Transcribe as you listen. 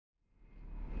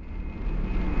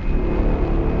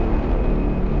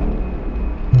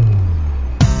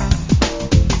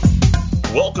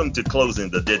Welcome to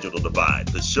Closing the Digital Divide,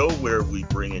 the show where we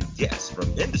bring in guests from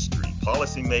industry,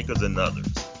 policymakers, and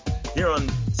others. Here on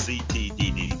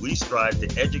CTDD, we strive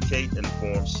to educate,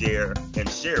 inform, share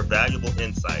valuable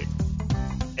insights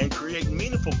and create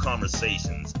meaningful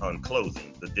conversations on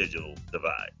closing the digital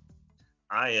divide.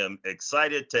 I am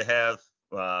excited to have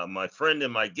my friend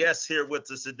and my guest here with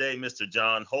us today, Mr.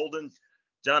 John Holden.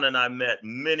 John and I met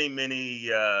many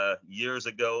years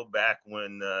ago, back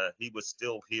when he was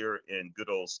still here in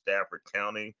good old Stafford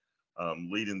County,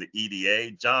 leading the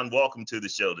EDA. John, welcome to the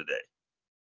show today.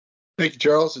 Thank you,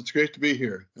 Charles. It's great to be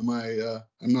here. I'm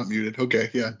not muted. Okay,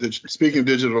 yeah. Speaking of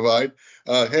digital divide,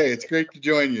 hey, it's great to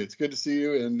join you. It's good to see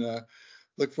you, and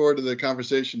look forward to the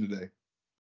conversation today.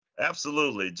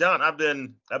 Absolutely, John. I've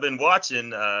been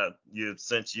watching you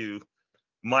since you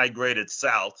migrated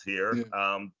south here.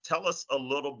 Yeah. Tell us a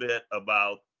little bit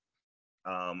about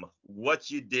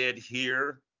what you did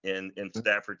here in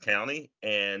Stafford County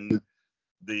and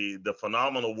the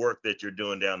phenomenal work that you're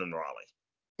doing down in Raleigh.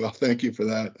 Well, thank you for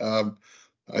that.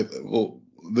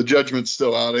 The judgment's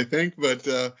still out, I think, but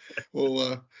I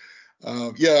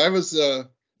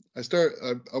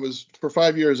was for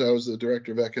 5 years. I was the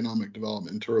director of economic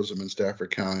development and tourism in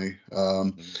Stafford County,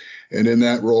 and in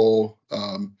that role,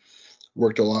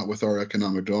 worked a lot with our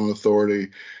economic development authority,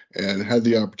 and had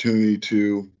the opportunity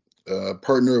to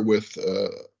partner with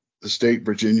the state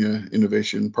Virginia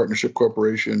Innovation Partnership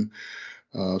Corporation,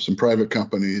 some private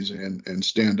companies, and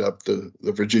stand up the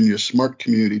Virginia Smart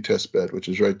Community Test Bed, which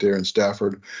is right there in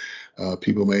Stafford.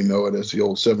 People may know it as the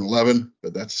old 7-Eleven,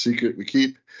 but that's a secret we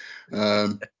keep.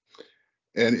 And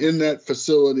in that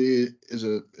facility is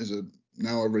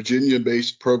now a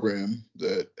Virginia-based program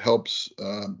that helps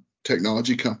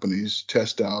technology companies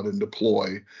test out and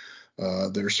deploy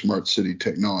their smart city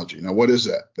technology. Now, what is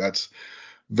that? That's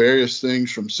various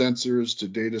things from sensors to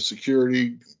data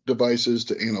security devices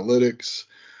to analytics,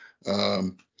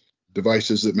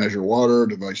 devices that measure water,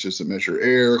 devices that measure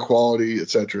air quality, et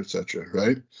cetera,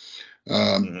 right?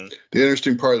 The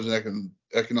interesting part is an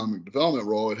economic development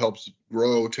role. It helps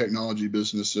grow technology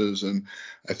businesses, and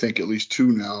I think at least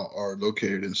 2 now are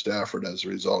located in Stafford as a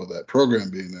result of that program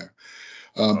being there.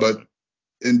 But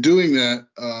in doing that,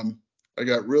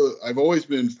 I've always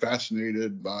been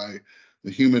fascinated by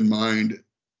the human mind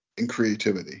and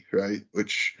creativity, right?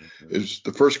 Which is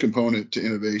the first component to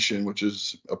innovation, which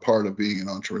is a part of being an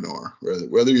entrepreneur,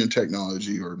 whether you're in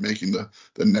technology or making the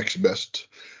next best,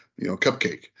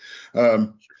 cupcake.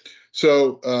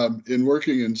 So in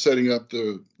working and setting up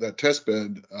that test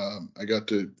bed, I got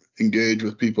to engage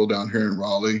with people down here in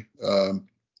Raleigh.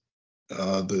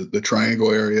 The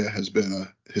Triangle area has been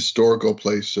a historical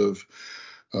place of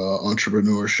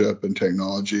entrepreneurship and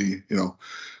technology.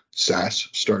 SAS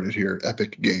started here,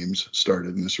 Epic Games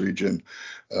started in this region,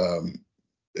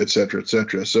 et cetera, et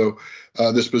cetera. So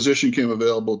this position came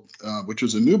available, which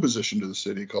was a new position to the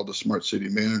city called the Smart City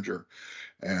Manager.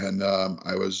 And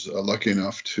I was lucky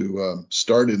enough to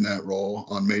start in that role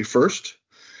on May 1st.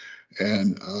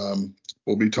 And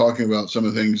we'll be talking about some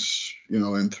of the things, in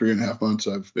 3.5 months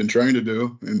I've been trying to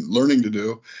do and learning to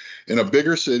do in a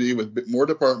bigger city with more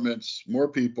departments, more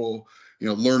people,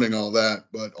 learning all that.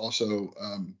 But also,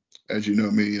 as you know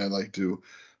me, I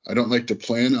don't like to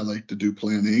plan. I like to do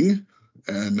planning,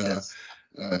 and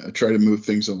I try to move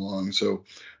things along. So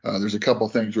there's a couple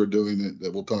things we're doing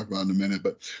that we'll talk about in a minute.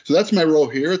 But so that's my role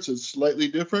here. It's slightly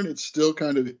different. It's still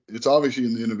it's obviously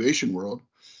in the innovation world.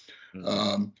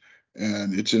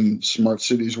 And it's in smart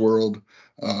cities world.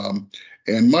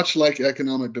 And much like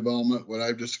economic development, what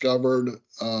I've discovered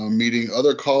meeting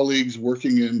other colleagues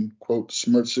working in, quote,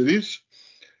 smart cities,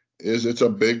 is it's a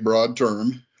big, broad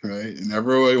term, right? And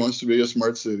everybody wants to be a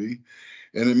smart city.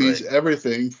 And it means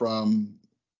everything from,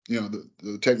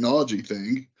 the technology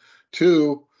thing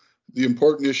to the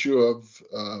important issue of,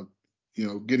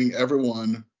 getting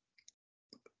everyone,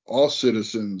 all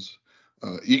citizens,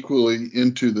 equally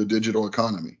into the digital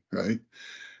economy, right?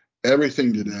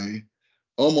 Everything today,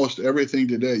 almost everything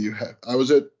today I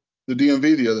was at the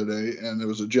DMV the other day, and there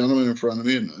was a gentleman in front of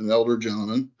me, an elder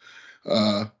gentleman,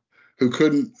 who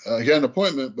couldn't, he had an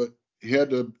appointment, but he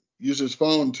had to use his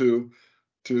phone to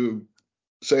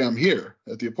say, I'm here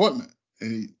at the appointment.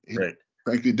 And he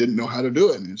frankly didn't know how to do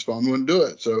it, and his phone wouldn't do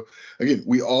it. So again,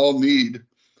 we all need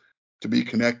to be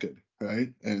connected.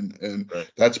 Right. And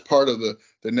that's part of the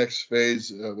next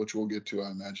phase, which we'll get to,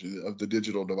 I imagine, of the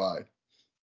digital divide.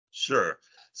 Sure.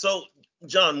 So,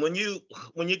 John, when you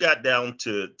got down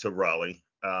to Raleigh,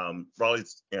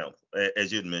 Raleigh's,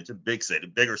 as you had mentioned,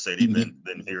 bigger city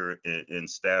than here in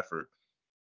Stafford.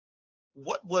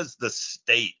 What was the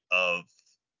state of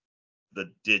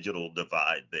the digital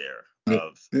divide there? Yeah.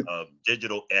 of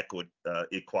digital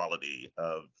equality,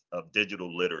 of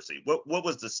digital literacy. What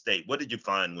was the state? What did you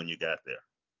find when you got there?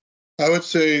 I would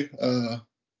say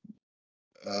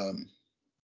um,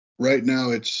 right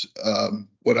now it's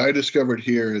what I discovered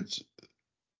here. It's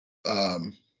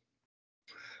um,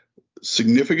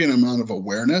 significant amount of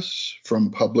awareness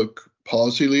from public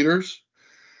policy leaders,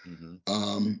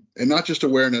 Mm-hmm. and not just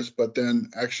awareness, but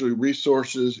then actually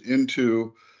resources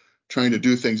into trying to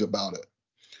do things about it.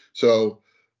 So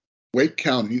Wake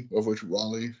County, of which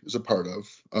Raleigh is a part of,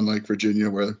 unlike Virginia,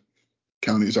 where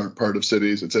counties aren't part of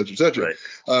cities, et cetera,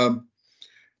 Right.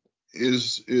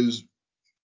 is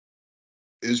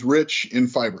rich in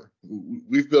fiber.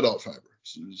 We've built out fiber.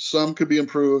 Some could be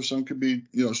improved, some could be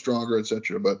stronger, et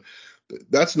cetera. But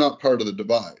that's not part of the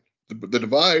divide. The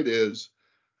divide is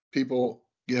people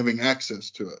having access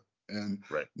to it and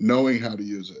Right. knowing how to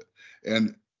use it.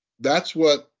 And that's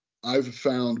what I've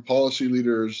found policy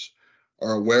leaders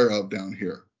are aware of down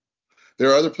here. There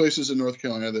are other places in North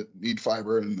Carolina that need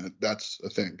fiber, and that's a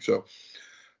thing. So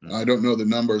Mm-hmm. I don't know the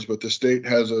numbers, but the state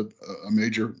has a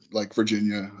major, like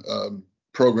Virginia,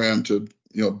 program to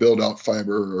build out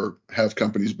fiber or have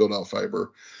companies build out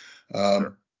fiber.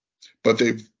 Sure. But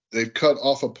they've cut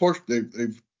off a portion.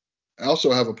 They've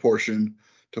also have a portion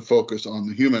to focus on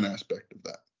the human aspect of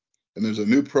that. And there's a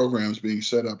new programs being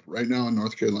set up right now in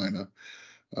North Carolina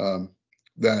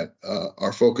that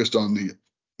are focused on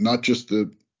not just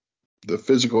the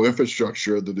physical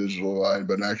infrastructure of the digital divide,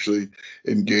 but actually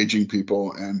engaging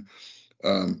people and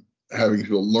having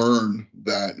people learn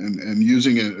that and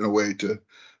using it in a way to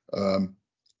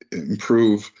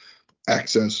improve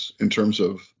access in terms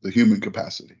of the human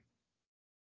capacity.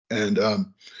 And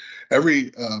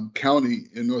every county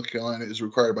in North Carolina is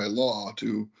required by law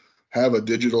to have a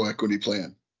digital equity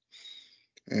plan.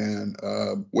 And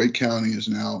Wake County is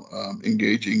now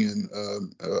engaging in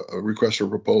a request for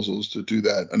proposals to do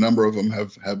that. A number of them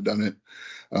have done it,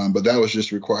 but that was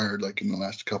just required like in the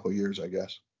last couple of years, I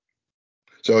guess.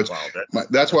 So it's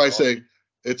that's why I say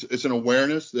it's an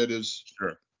awareness that is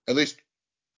sure. At least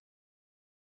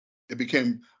I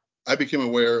became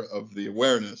aware of the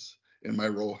awareness in my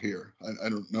role here. I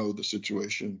don't know the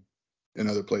situation in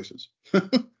other places.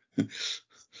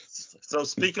 So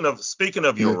speaking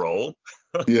of your role,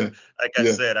 yeah, like I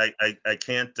said, I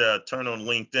can't turn on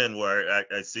LinkedIn where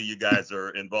I see you guys are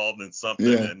involved in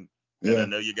something, and I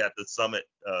know you got the summit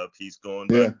piece going.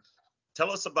 But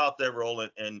tell us about that role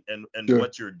and sure.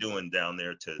 what you're doing down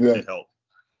there to help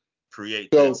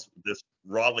create this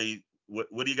Raleigh.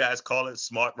 What do you guys call it?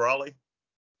 Smart Raleigh?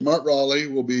 Smart Raleigh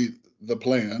will be the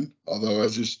plan, although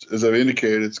as I've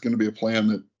indicated, it's going to be a plan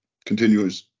that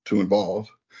continues to evolve.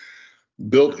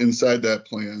 Built inside that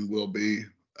plan will be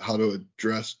how to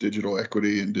address digital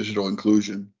equity and digital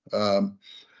inclusion.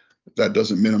 That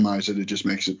doesn't minimize it; it just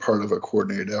makes it part of a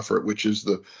coordinated effort, which is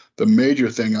the major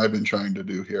thing I've been trying to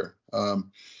do here.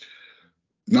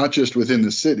 Not just within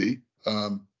the city.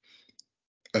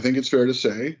 I think it's fair to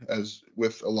say, as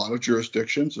with a lot of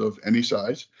jurisdictions of any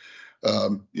size,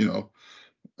 different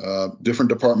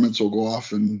departments will go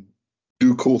off and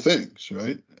do cool things,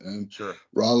 right? And sure.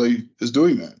 Raleigh is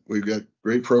doing that. We've got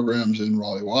great programs in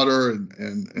Raleigh Water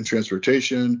and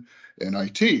transportation and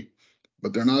IT,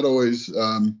 but they're not always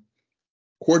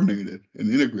coordinated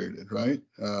and integrated, right?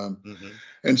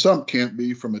 And some can't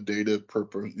be from a data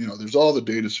purpose. There's all the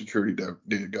data security,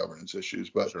 data governance issues,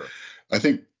 but sure. I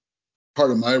think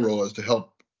part of my role is to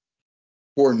help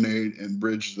coordinate and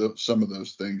bridge some of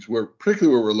those things,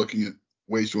 particularly where we're looking at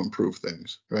ways to improve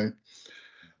things, right?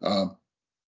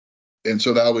 And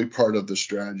so that'll be part of the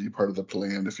strategy, part of the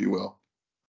plan, if you will.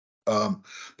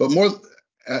 But more,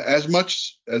 as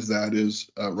much as that is,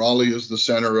 Raleigh is the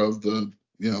center of the,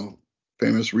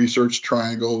 famous research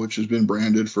triangle, which has been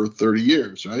branded for 30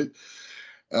 years, right?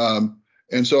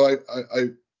 And so I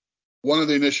one of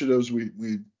the initiatives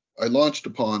I launched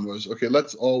upon was, okay,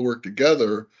 let's all work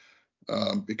together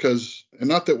because, and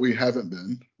not that we haven't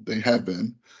been, they have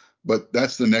been, but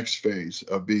that's the next phase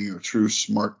of being a true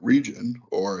smart region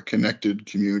or a connected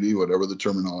community, whatever the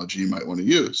terminology you might want to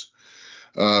use.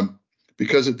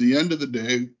 Because at the end of the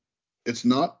day,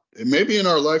 it may be in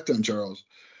our lifetime, Charles,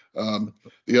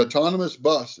 the autonomous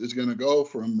bus is going to go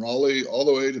from Raleigh all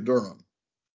the way to Durham,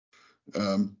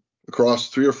 across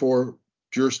 3 or 4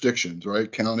 jurisdictions,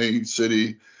 right? County,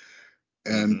 city,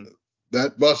 and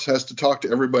that bus has to talk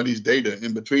to everybody's data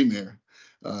in between there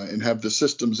and have the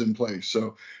systems in place.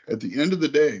 So at the end of the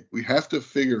day, we have to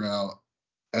figure out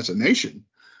as a nation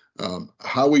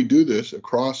how we do this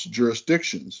across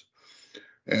jurisdictions.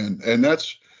 And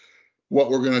that's what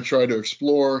we're going to try to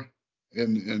explore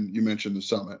and you mentioned the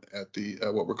summit at the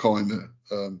what we're calling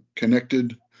the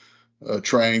Connected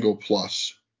Triangle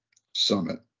Plus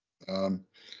Summit.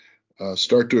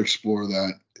 Start to explore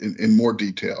that in more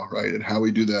detail, right? And how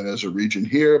we do that as a region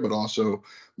here, but also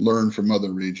learn from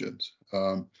other regions.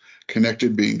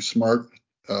 Connected being smart,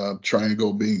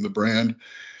 Triangle being the brand,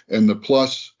 and the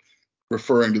plus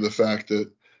referring to the fact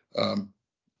that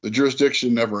the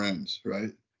jurisdiction never ends,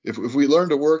 right? If we learn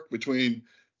to work between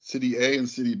city A and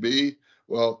city B,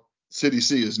 well, city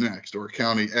C is next, or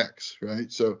county X,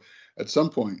 right? So at some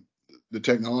point, the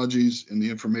technologies and the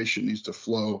information needs to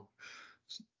flow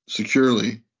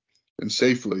securely and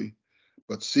safely,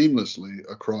 but seamlessly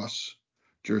across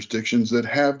jurisdictions that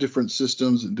have different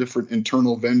systems and different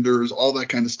internal vendors, all that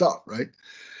kind of stuff, right?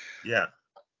 Yeah.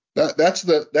 That's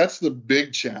the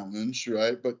big challenge,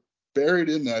 right? But buried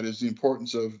in that is the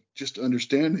importance of just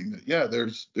understanding that, yeah,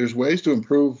 there's ways to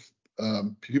improve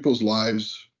people's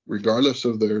lives regardless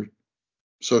of their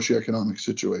socioeconomic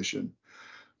situation,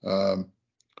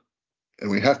 and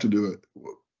we have to do it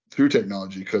through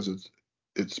technology because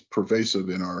it's pervasive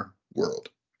in our world.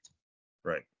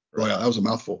 Right. Oh yeah, that was a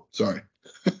mouthful. Sorry.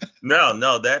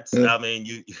 No, that's, I mean,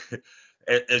 you,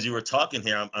 as you were talking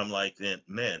here, I'm like,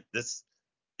 man,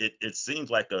 it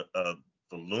seems like a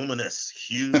voluminous,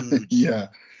 huge Yeah.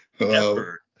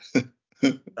 effort.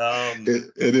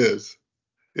 It is.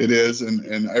 It is.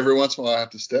 And every once in a while I have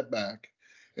to step back.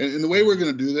 And the way we're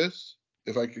going to do this,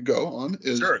 if I could go on,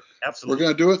 is Sure, we're absolutely.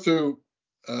 going to do it through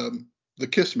the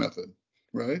KISS method,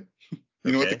 right?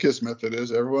 You know what the Okay. KISS method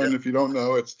is, everyone. Yeah. If you don't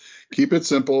know, it's keep it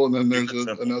simple, and then Keep there's it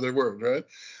simple. another word, right?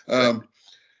 Right.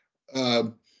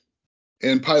 Um,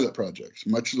 and pilot projects,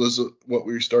 much as what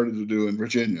we started to do in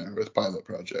Virginia with pilot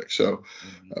projects. So,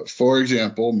 Mhm. for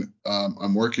example,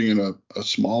 I'm working in a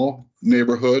small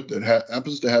neighborhood that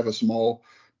happens to have a small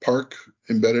park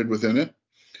embedded within it.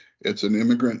 It's an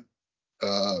immigrant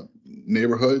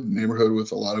neighborhood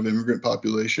with a lot of immigrant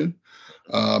population.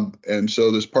 And so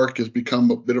this park has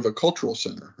become a bit of a cultural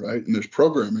center, right? And there's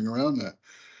programming around that.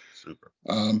 Super.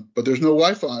 But there's no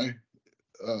Wi-Fi.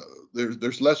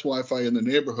 There's less Wi-Fi in the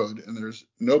neighborhood, and there's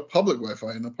no public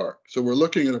Wi-Fi in the park. So we're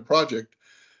looking at a project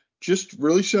just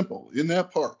really simple. In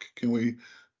that park, can we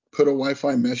put a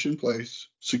Wi-Fi mesh in place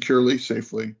securely,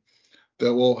 safely,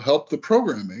 that will help the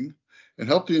programming and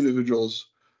help the individuals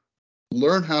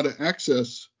learn how to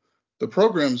access the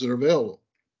programs that are available,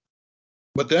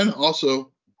 but then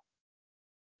also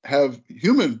have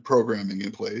human programming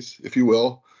in place, if you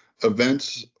will,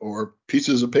 events or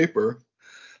pieces of paper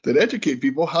that educate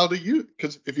people how to use.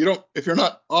 Because if you're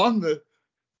not on the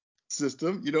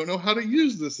system, you don't know how to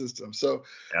use the system. So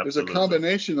there's a Absolutely.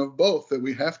 combination of both that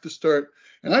we have to start.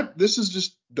 And this has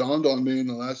just dawned on me in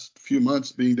the last few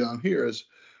months being down here, is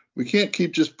we can't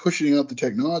keep just pushing out the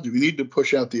technology. We need to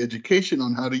push out the education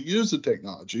on how to use the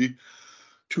technology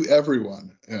to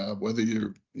everyone, whether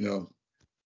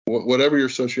whatever your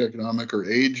socioeconomic or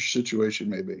age situation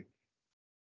may be.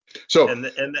 So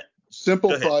And simple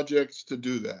go ahead. projects to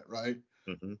do that, right?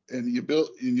 Hmm. And you build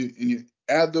and you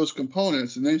add those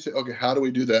components, and then you say, okay, how do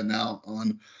we do that now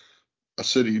on a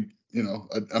city,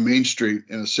 a main street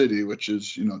in a city, which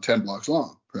is 10 blocks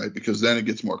long, right? Because then it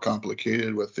gets more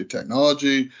complicated with the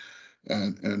technology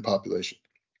and population.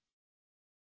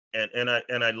 And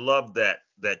I love that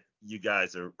you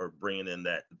guys are bringing in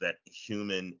that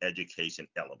human education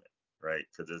element, right?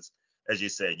 Because it's, as you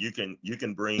said, you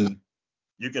can bring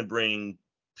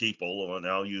people, and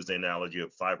I'll use the analogy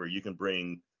of fiber. You can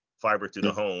bring fiber to the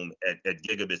Yeah. home at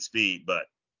gigabit speed, but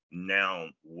now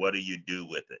what do you do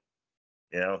with it?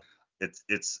 You know, it's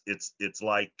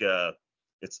like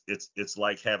it's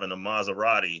like having a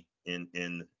Maserati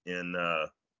in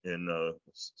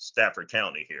Stafford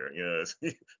County here.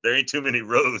 There ain't too many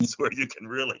roads where you can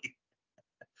really.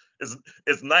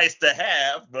 It's nice to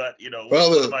have, but Well,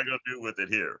 what am the I going to do with it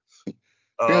here?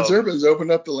 Um, Transurban's opened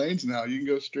up the lanes now. You can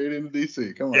go straight into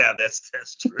DC. Come on. yeah,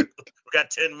 that's true. We got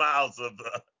 10 miles of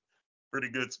pretty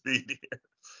good speed here.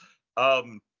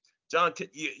 Um, John,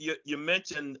 you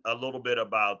mentioned a little bit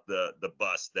about the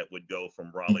bus that would go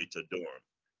from Raleigh to Durham.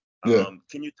 Yeah.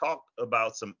 Can you talk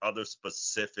about some other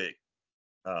specific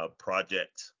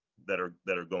projects that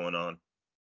are going on?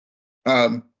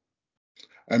 Um,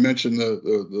 I mentioned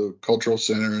the cultural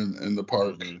center and the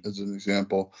park Hmm. as an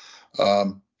example.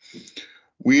 Um,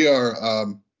 we are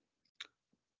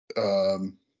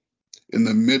in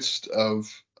the midst of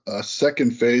a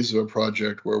second phase of a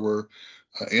project where we're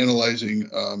analyzing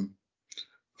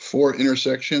 4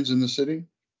 intersections in the city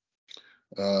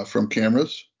from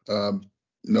cameras.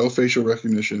 No facial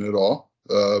recognition at all,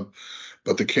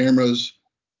 but the cameras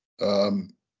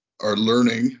are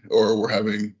learning, or we're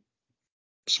having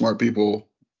smart people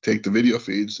take the video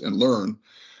feeds and learn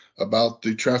about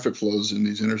the traffic flows in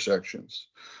these intersections,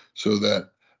 so that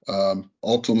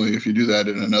ultimately, if you do that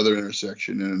in another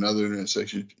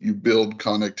intersection, you build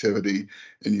connectivity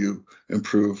and you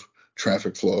improve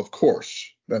traffic flow. Of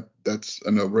course, that's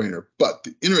a no-brainer. But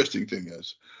the interesting thing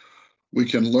is, we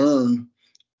can learn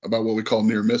about what we call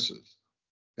near misses,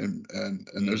 and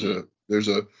there's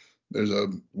a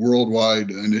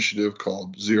worldwide initiative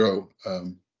called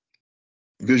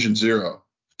Vision Zero,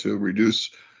 to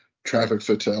reduce traffic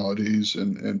fatalities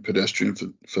and pedestrian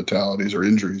fatalities, or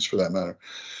injuries for that matter.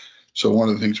 So one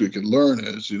of the things we could learn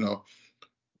is,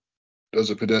 does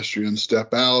a pedestrian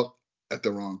step out at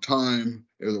the wrong time?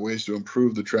 Are there ways to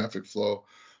improve the traffic flow,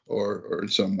 or in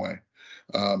some way?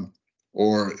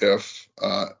 Or if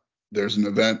there's an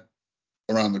event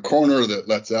around the corner that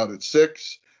lets out at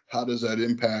 6, how does that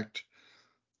impact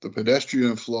the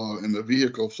pedestrian flow and the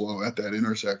vehicle flow at that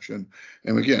intersection?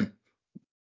 And again,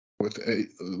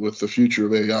 with the future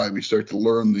of AI, we start to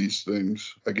learn these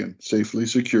things, again, safely,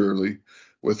 securely,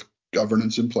 with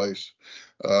governance in place,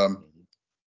 to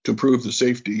improve the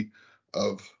safety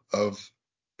of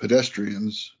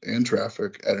pedestrians and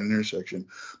traffic at an intersection.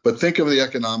 But think of the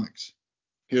economics.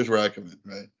 Here's where I come in,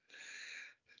 right?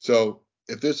 So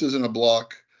if this isn't a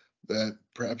block that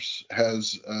perhaps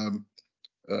has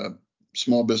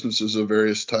small businesses of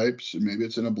various types, and maybe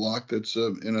it's in a block that's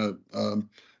in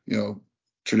a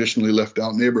traditionally left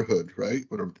out neighborhood, right?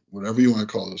 Whatever you want to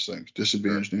call those things,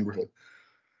 disadvantaged neighborhood.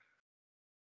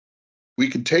 We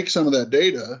could take some of that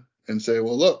data and say,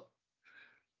 well, look,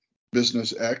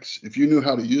 business X, if you knew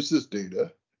how to use this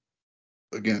data,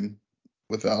 again,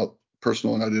 without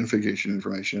personal identification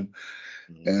information,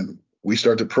 and we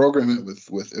start to program it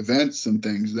with events and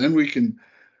things, then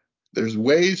there's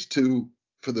ways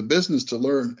for the business to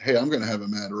learn, hey, I'm going to have a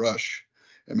mad rush,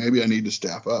 and maybe I need to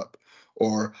staff up.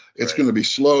 Or it's going to be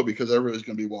slow because everybody's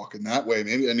going to be walking that way.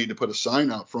 Maybe I need to put a sign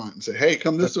out front and say, hey,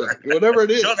 come this way, whatever it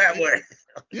is. Go that way.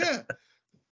 Yeah.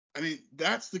 I mean,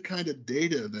 that's the kind of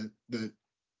data that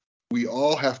we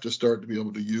all have to start to be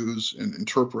able to use and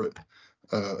interpret,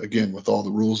 again, with all the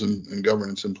rules and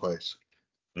governance in place.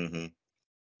 Mm-hmm.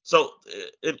 So,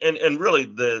 and really,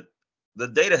 the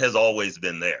data has always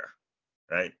been there,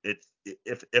 right?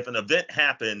 If an event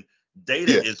happened,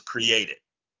 data is created.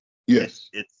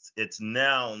 Yes. It's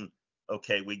now,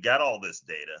 okay, we got all this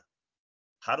data.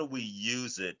 How do we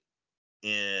use it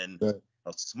in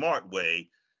a smart way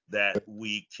that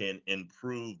we can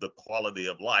improve the quality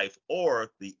of life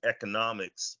or the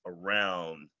economics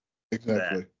around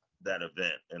that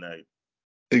event? And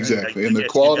and the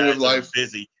quality of life,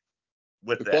 busy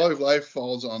with the that. quality of life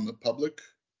falls on the public,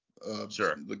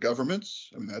 Sure, the governments.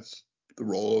 I mean, that's the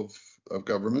role of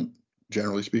government,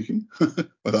 generally speaking,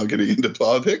 without getting into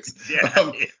politics.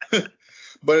 Yeah.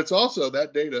 But it's also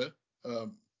that data,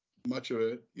 much of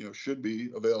it, should be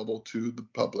available to the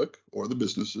public or the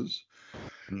businesses,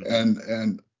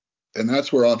 and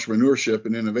that's where entrepreneurship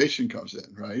and innovation comes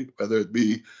in, right? Whether it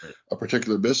be a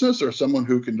particular business or someone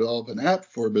who can develop an app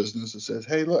for a business that says,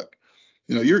 hey, look,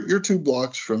 you're 2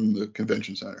 blocks from the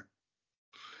convention center.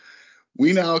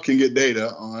 We now can get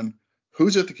data on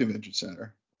who's at the convention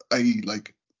center, i.e.,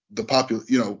 like the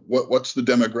what's the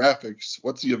demographics,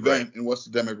 what's the event, and what's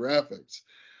the demographics,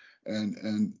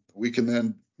 and we can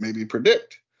then maybe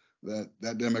predict that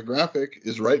demographic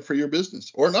is right for your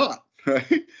business or not,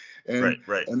 right?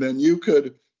 And then you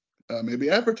could maybe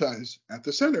advertise at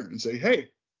the center and say, hey,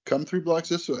 come 3 blocks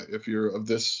this way. If you're of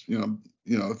this,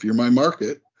 if you're my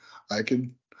market, I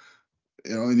could,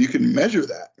 and you can measure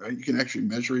that, right? You can actually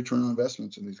measure return on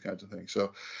investments and these kinds of things.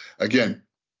 So again,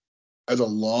 there's a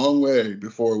long way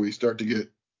before we start to get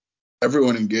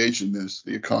everyone engaged in this,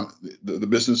 the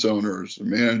business owners, the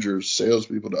managers,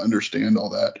 salespeople, to understand all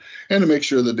that and to make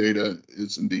sure the data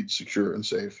is indeed secure and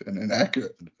safe and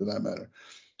accurate, for that matter.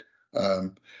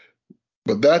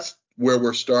 But that's where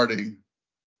we're starting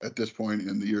at this point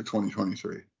in the year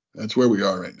 2023. That's where we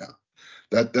are right now.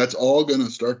 That's all going to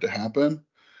start to happen,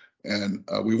 and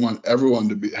we want everyone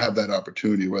to have that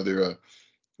opportunity, whether a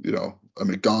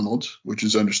McDonald's, which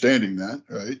is understanding that,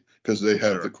 right, because they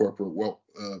have the corporate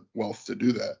wealth to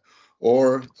do that,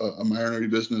 or a minority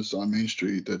business on Main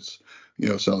Street that's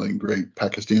selling great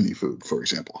Pakistani food, for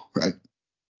example, right?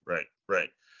 Right.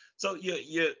 So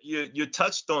you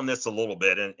touched on this a little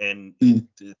bit, and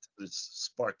it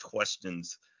sparked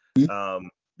questions,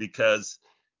 because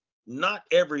not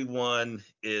everyone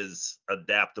is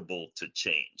adaptable to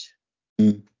change.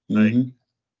 Right?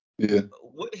 Yeah.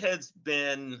 What has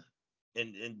been,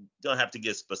 and don't have to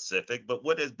get specific, but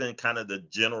what has been kind of the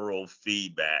general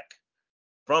feedback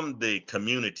from the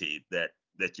community that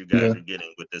that you guys Yeah. are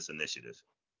getting with this initiative?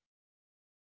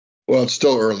 Well, it's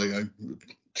still early,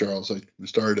 Charles. I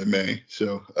started in May,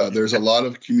 so there's a lot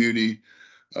of community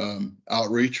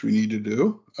outreach we need to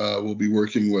do. We'll be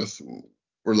working with.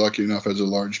 We're lucky enough as a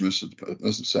large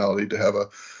municipality to have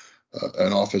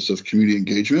an office of community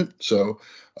engagement. So,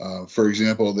 for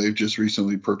example, they've just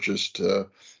recently purchased a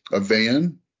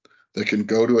van that can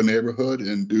go to a neighborhood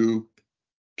and do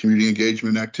community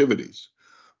engagement activities.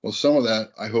 Well, some of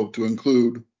that I hope to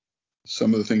include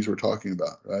some of the things we're talking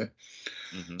about, right?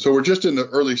 Mm-hmm. So we're just in the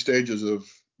early stages of,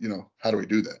 how do we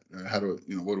do that? How do,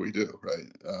 what do we do, right?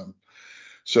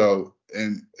 So,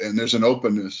 and there's an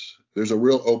openness, there's a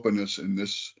real openness in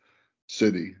this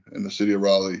city, in the city of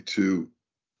Raleigh, to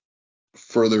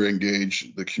further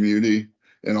engage the community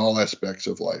in all aspects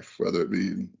of life, whether it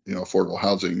be, affordable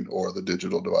housing or the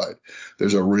digital divide.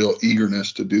 There's a real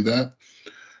eagerness to do that.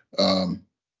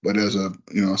 But as a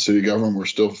city government, we're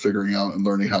still figuring out and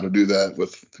learning how to do that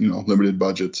with limited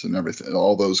budgets and everything,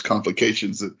 all those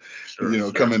complications that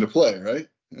come into play, right?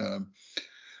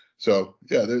 So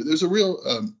yeah, there's a real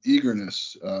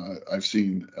eagerness I've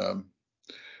seen.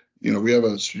 We have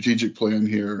a strategic plan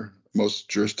here. Most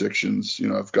jurisdictions,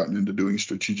 I've gotten into doing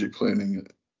strategic planning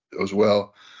as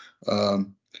well.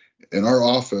 And our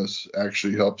office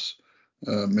actually helps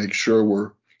make sure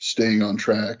we're staying on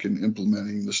track and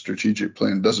implementing the strategic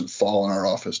plan. It doesn't fall on our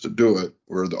office to do it.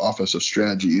 We're the Office of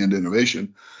Strategy and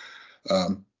Innovation.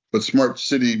 But smart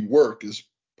city work is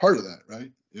part of that,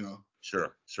 right?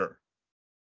 Sure.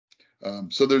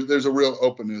 So there's a real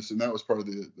openness, and that was part of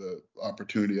the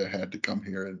opportunity I had to come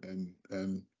here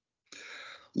and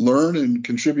learn and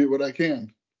contribute what I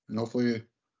can, and hopefully,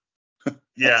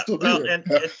 yeah, I'll still be here.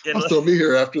 I'll still be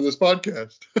here after this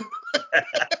podcast.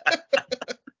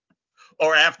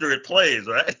 Or after it plays,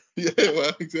 right? Yeah,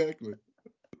 well, exactly.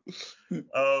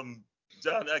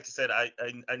 John, like I said, I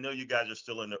know you guys are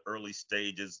still in the early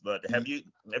stages, but have you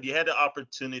had the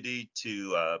opportunity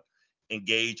to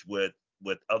engage with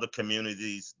other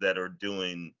communities that are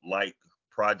doing like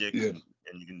projects, Yeah.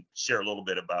 and you can share a little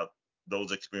bit about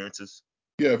those experiences?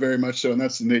 Yeah, very much so, and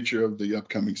that's the nature of the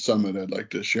upcoming summit I'd like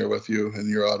to share with you and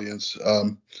your audience.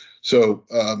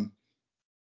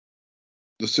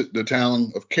 The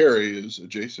town of Cary is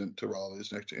adjacent to Raleigh,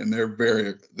 is next to, and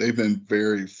they've been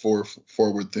very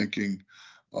forward thinking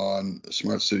on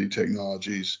smart city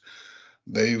technologies.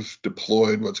 They've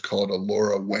deployed what's called a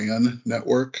LoRaWAN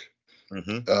network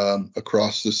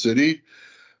across the city,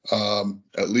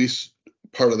 at least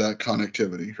part of that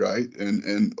connectivity, right?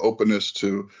 And openness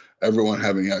to everyone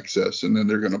having access. And then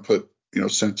they're going to put,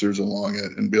 sensors along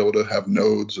it and be able to have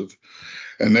nodes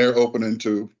and they're open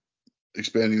into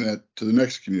expanding that to the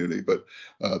next community. But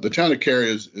the town of Cary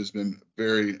has been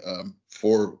very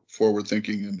forward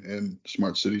thinking in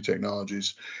smart city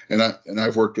technologies. And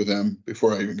I've worked with them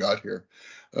before I even got here.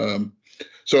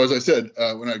 So as I said,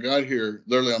 when I got here,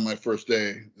 literally on my first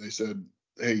day, they said,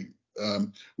 hey,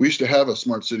 we used to have a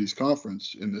smart cities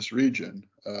conference in this region.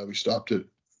 We stopped it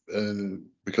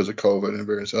because of COVID and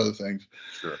various other things.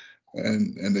 Sure.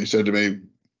 And they said to me,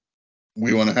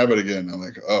 we want to have it again. I'm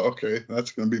like, oh, okay,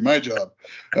 that's going to be my job.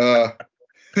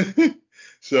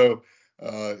 So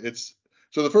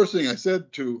the first thing I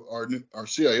said to our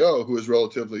CIO, who is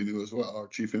relatively new as well, our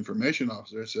Chief Information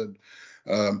Officer, I said,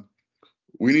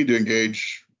 we need to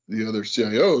engage the other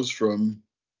CIOs from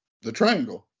the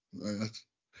Triangle. And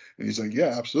he's like,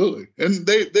 yeah, absolutely. And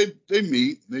they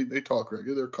meet, they talk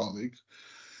regularly, they're colleagues.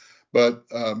 But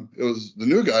it was the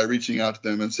new guy reaching out to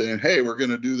them and saying, hey, we're going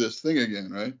to do this thing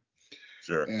again, right?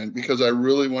 Sure. And because I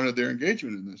really wanted their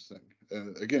engagement in this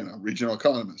thing. Again, I'm a regional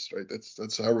economist, right?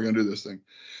 That's how we're going to do this thing.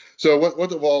 So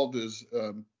what evolved is,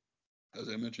 as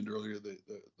I mentioned earlier, the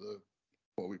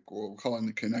what we're calling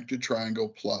the Connected Triangle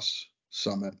Plus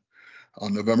Summit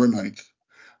on November 9th.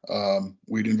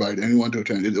 We'd invite anyone to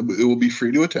attend. It will be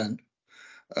free to attend.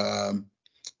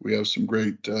 We have some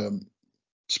great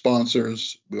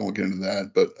sponsors. We won't get into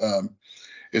that, but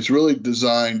it's really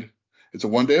designed. It's a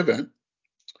one-day event.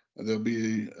 There'll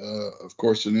be, of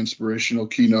course, an inspirational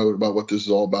keynote about what this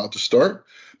is all about to start,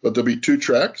 but there'll be two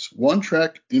tracks. One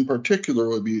track in particular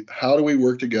will be how do we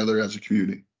work together as a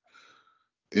community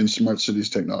in smart cities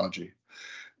technology,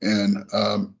 and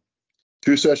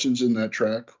two sessions in that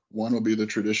track. One will be the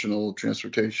traditional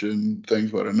transportation things,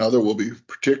 but another will be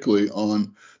particularly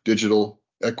on digital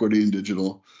equity and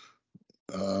digital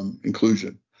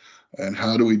inclusion. And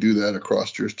how do we do that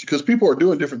across jurisdictions? Because people are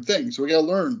doing different things. So we got to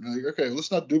learn. Like, okay,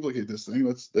 let's not duplicate this thing.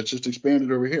 Let's just expand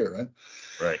it over here, right?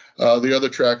 Right. The other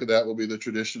track of that will be the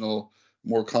traditional,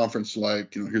 more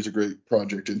conference-like. Here's a great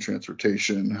project in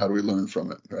transportation. How do we learn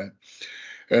from it, right?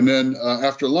 And then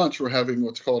after lunch, we're having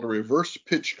what's called a reverse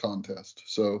pitch contest.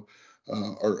 So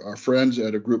our friends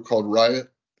at a group called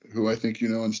Riot, who I think you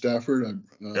know in Stafford, I'm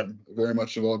Yep. very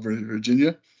much involved in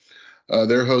Virginia.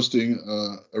 They're hosting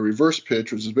a reverse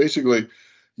pitch, which is basically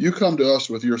you come to us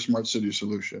with your smart city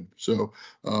solution. So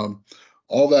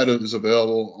all that is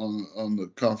available on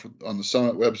the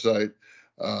summit website,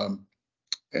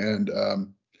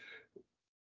 and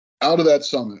out of that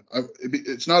summit,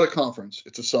 it's not a conference,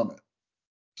 it's a summit.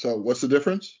 So what's the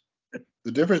difference?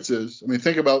 The difference is, I mean,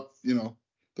 think about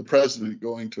the president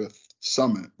going to a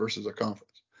summit versus a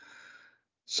conference.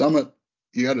 Summit,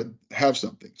 you got to have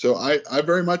something. So I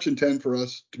very much intend for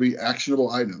us to be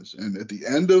actionable items. And at the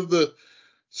end of the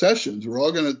sessions, we're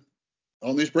all going to,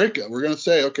 on these breakout, we're going to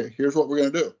say, okay, here's what we're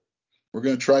going to do. We're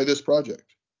going to try this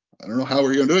project. I don't know how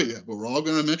we're going to do it yet, but we're all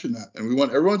going to mention that. And we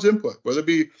want everyone's input, whether it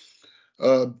be,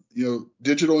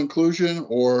 digital inclusion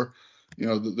or,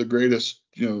 the greatest,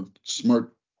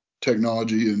 smart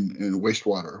technology in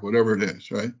wastewater, whatever it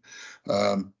is, right?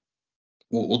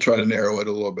 We'll try to narrow it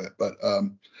a little bit, but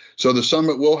so the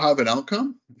summit will have an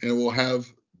outcome, and it will have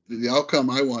the outcome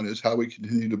I want is how we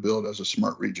continue to build as a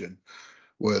smart region.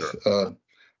 With Sure.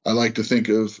 I like to think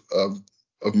of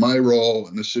my role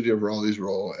and the city of Raleigh's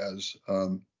role as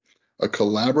a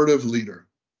collaborative leader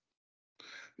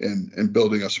in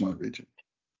building a smart region.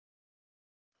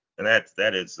 And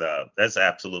that's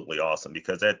absolutely awesome,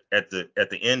 because at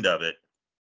the end of it,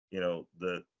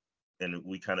 and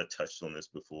we kind of touched on this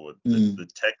before, the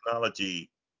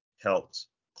technology helps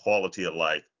quality of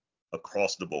life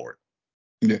across the board,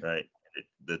 Yeah. right?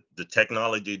 The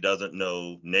technology doesn't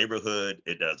know neighborhood,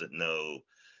 it doesn't know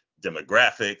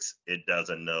demographics, it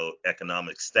doesn't know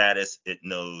economic status, it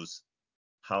knows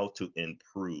how to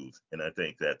improve. And I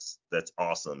think that's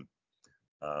awesome.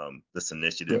 This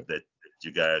initiative that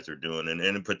you guys are doing, and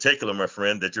in particular, my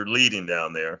friend, that you're leading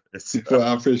down there. Well,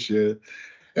 I appreciate it.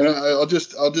 And I'll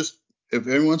just, if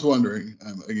anyone's wondering,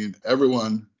 again,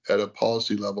 everyone at a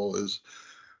policy level is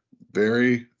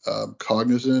very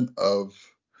cognizant of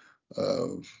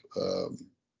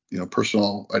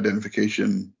personal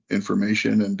identification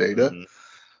information and data,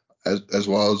 as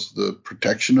well as the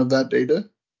protection of that data.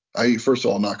 First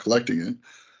of all, not collecting it.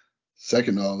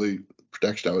 Second of all, the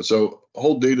protection of it. So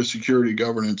whole data security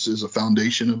governance is a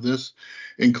foundation of this,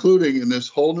 including in this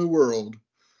whole new world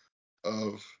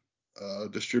of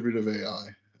distributive AI.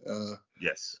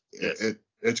 Yes.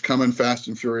 It's coming fast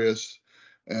and furious,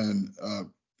 and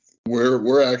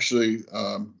we're actually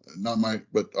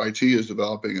but IT is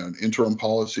developing an interim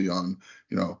policy on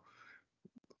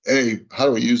how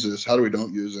do we use this, how do we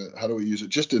don't use it, how do we use it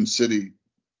just in city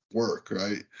work,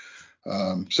 right?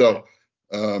 So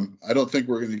I don't think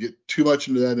we're going to get too much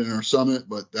into that in our summit,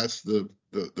 but that's the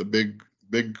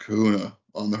big kahuna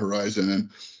on the horizon, and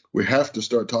we have to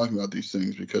start talking about these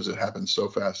things because it happens so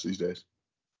fast these days.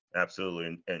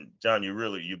 Absolutely. And John,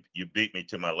 you beat me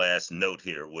to my last note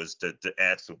here, was to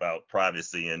ask about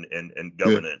privacy and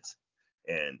governance,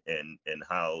 and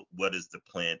what is the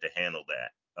plan to handle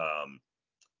that?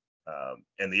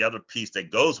 And the other piece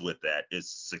that goes with that is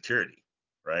security,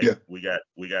 right? Yeah. We got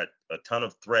a ton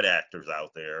of threat actors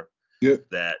out there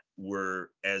that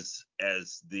were as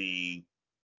the,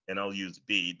 and I'll use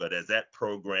B, but as that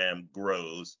program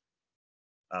grows,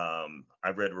 I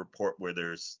read a report where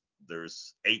there's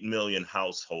 8 million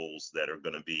households that are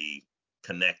going to be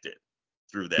connected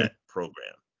through that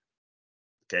program.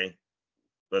 Okay,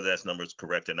 whether that number is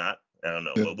correct or not, I don't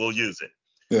know, but we'll use it.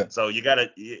 Yeah. So you got to,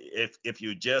 if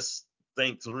you just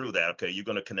think through that, okay, you're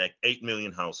going to connect 8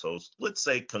 million households. Let's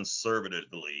say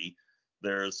conservatively,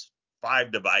 there's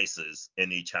 5 devices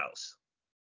in each house.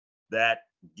 That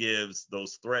gives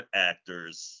those threat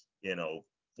actors,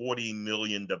 40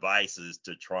 million devices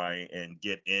to try and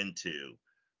get into.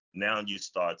 Now you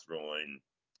start throwing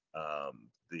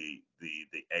the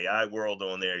AI world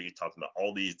on there. You're talking about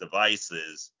all these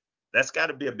devices. That's got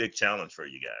to be a big challenge for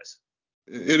you guys.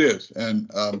 It is, and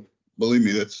believe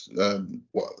me, that's the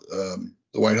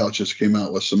White House just came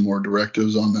out with some more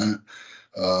directives on that.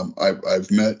 I've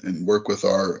met and worked with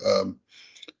our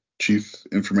Chief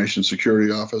Information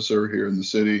Security Officer here in the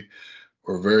city.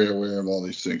 We're very aware of all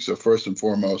these things. So first and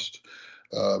foremost,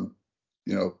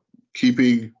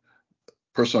 keeping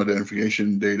personal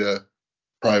identification data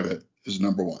private is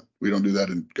number one. We don't do that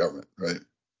in government, right?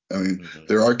 I mean,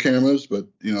 there are cameras, but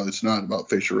it's not about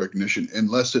facial recognition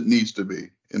unless it needs to be.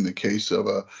 In the case of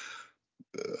a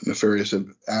nefarious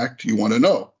act, you want to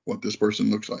know what this person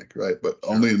looks like, right? But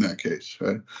only in that case,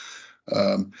 right?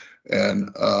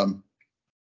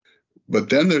 But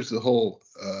then there's the whole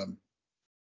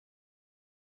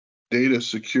data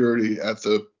security at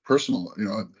the personal,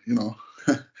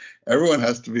 everyone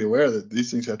has to be aware that these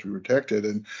things have to be protected,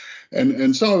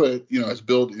 and some of it, is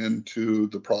built into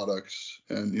the products,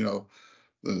 and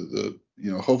the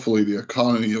hopefully the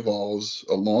economy evolves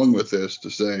along with this to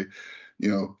say,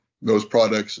 those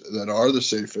products that are the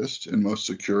safest and most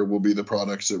secure will be the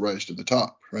products that rise to the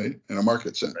top, right? In a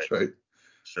market sense, right?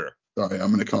 Sure. Sorry,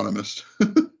 I'm an economist,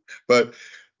 but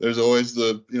there's always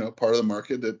the part of the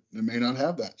market that may not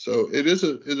have that. So it is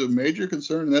a major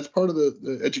concern, and that's part of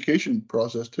the education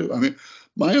process too. I mean,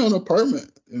 my own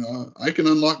apartment, I can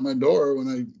unlock my door when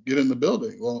I get in the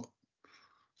building. Well,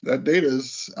 that data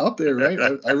is out there, right?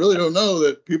 I really don't know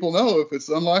that people know if it's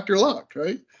unlocked or locked,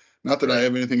 right? Not that I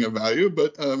have anything of value,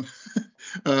 but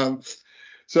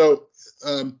so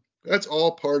that's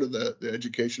all part of the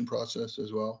education process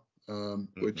as well,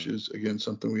 which is again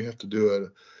something we have to do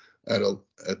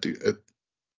at the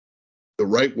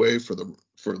right way for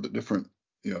the different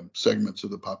segments of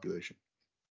the population.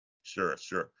 Sure.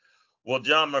 Well,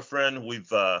 John, my friend,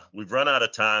 we've run out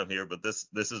of time here, but this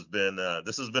has been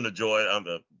a joy. I'm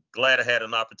glad I had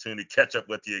an opportunity to catch up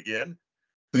with you again.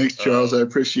 Thanks, Charles. I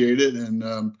appreciate it,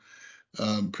 and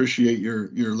appreciate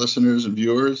your listeners and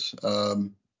viewers.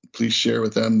 Please share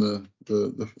with them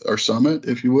our summit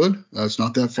if you would. It's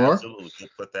not that far. Absolutely, we'll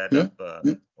put that up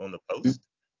on the post.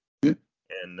 Yeah.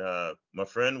 And my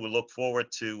friend, we look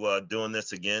forward to doing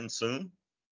this again soon.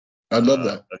 I'd love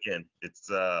that. Again, it's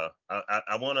I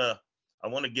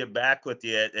want to get back with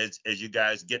you as you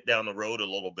guys get down the road a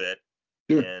little bit.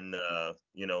 Sure. And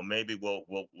maybe we'll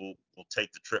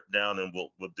take the trip down, and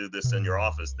we'll do this in your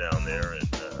office down there, and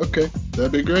okay,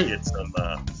 that'd be great. Get some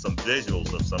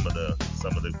visuals of some of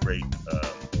the great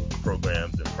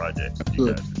programs and projects that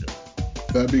you guys are doing.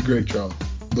 That'd be great, Charles.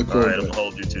 Look forward to it. All right, I'm gonna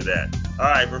hold you to that. All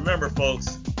right, remember,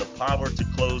 folks, the power to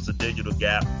close the digital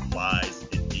gap lies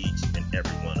in each and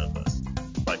every one of us.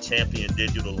 By championing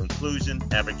digital inclusion,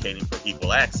 advocating for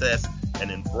equal access, and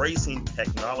embracing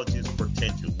technology's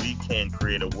potential, we can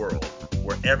create a world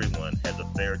where everyone has a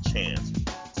fair chance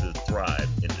to thrive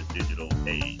in the digital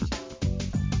age.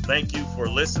 Thank you for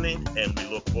listening, and we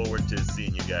look forward to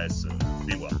seeing you guys soon.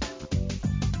 Be well.